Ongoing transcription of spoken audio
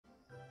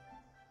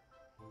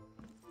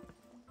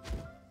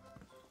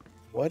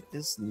What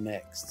is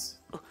next?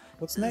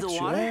 What's next, The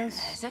you water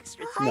ask? is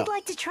extra. No. I'd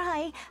like to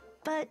try,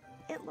 but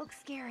it looks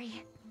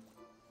scary.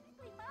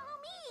 Follow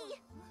me!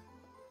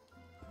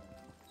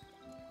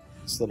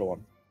 This little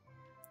one.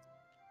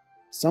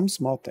 Some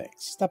small things.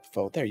 Stop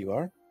a there you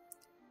are.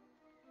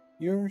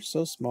 You're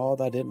so small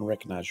that I didn't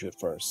recognize you at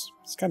first.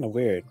 It's kind of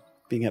weird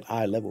being at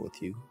eye level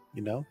with you,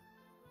 you know?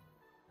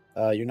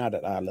 You're not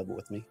at eye level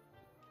with me.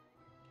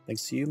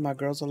 Thanks to you, my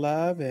girl's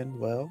alive and,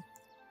 well,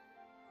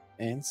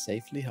 and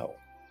safely home.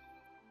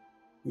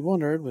 We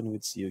wondered when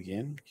we'd see you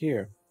again.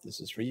 Here, this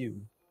is for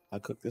you. I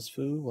cooked this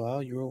food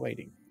while you were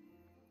waiting.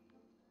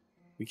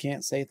 We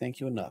can't say thank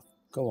you enough.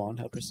 Go on,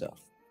 help yourself.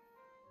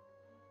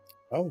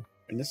 Oh,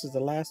 and this is the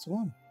last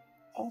one.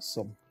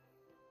 Awesome.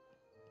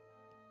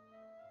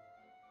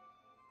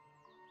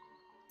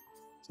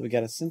 So we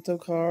got a Sinto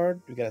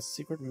card, we got a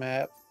secret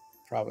map,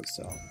 province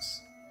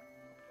songs.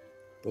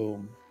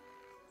 Boom.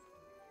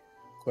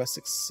 Quest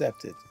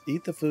accepted.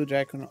 Eat the food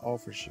Dragon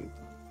offers you.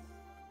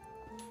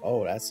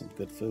 Oh, that's some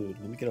good food.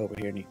 Let me get over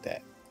here and eat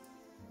that.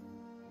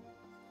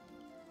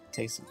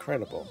 Tastes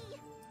incredible.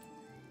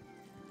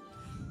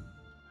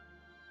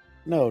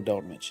 No,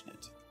 don't mention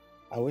it.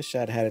 I wish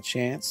I'd had a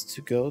chance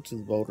to go to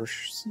the Boulder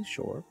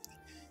Seashore.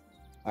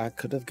 I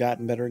could have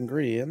gotten better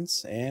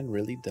ingredients and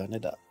really done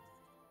it up.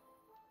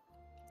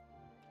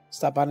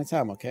 Stop by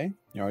anytime, okay?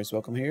 You're always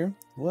welcome here.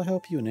 We'll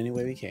help you in any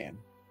way we can.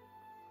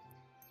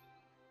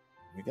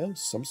 Here we go.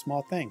 Some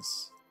small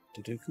things.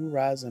 Tutuku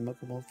rides in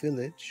Mokomo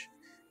Village.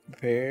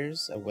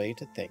 Prepares a way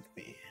to thank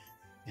me.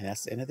 And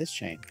that's the end of this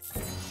chain.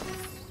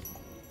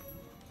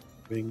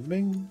 Bing,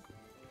 bing.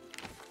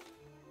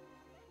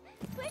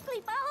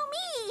 Quickly, follow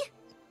me!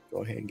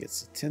 Go ahead and get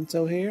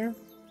Satento here.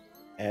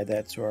 Add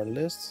that to our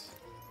list.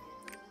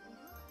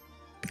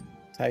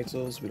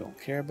 Titles we don't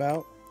care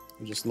about.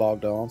 We just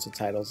logged on, so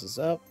titles is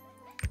up.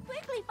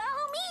 Quickly,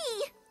 follow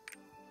me!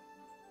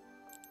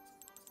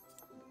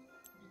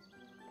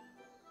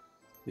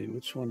 Dude,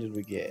 which one did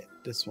we get?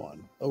 This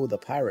one. Oh, the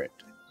pirate.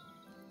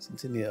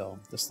 Centennial.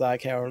 The sly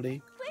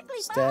cowardly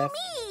Quickly, staff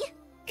follow me!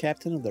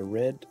 captain of the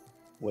Red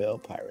Whale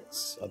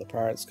Pirates. Other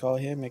pirates call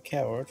him a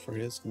coward for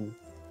his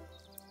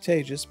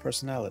contagious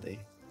personality.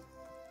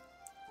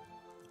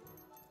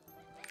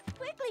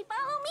 Quickly,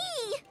 follow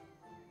me!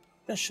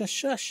 Shush, shush,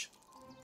 shush.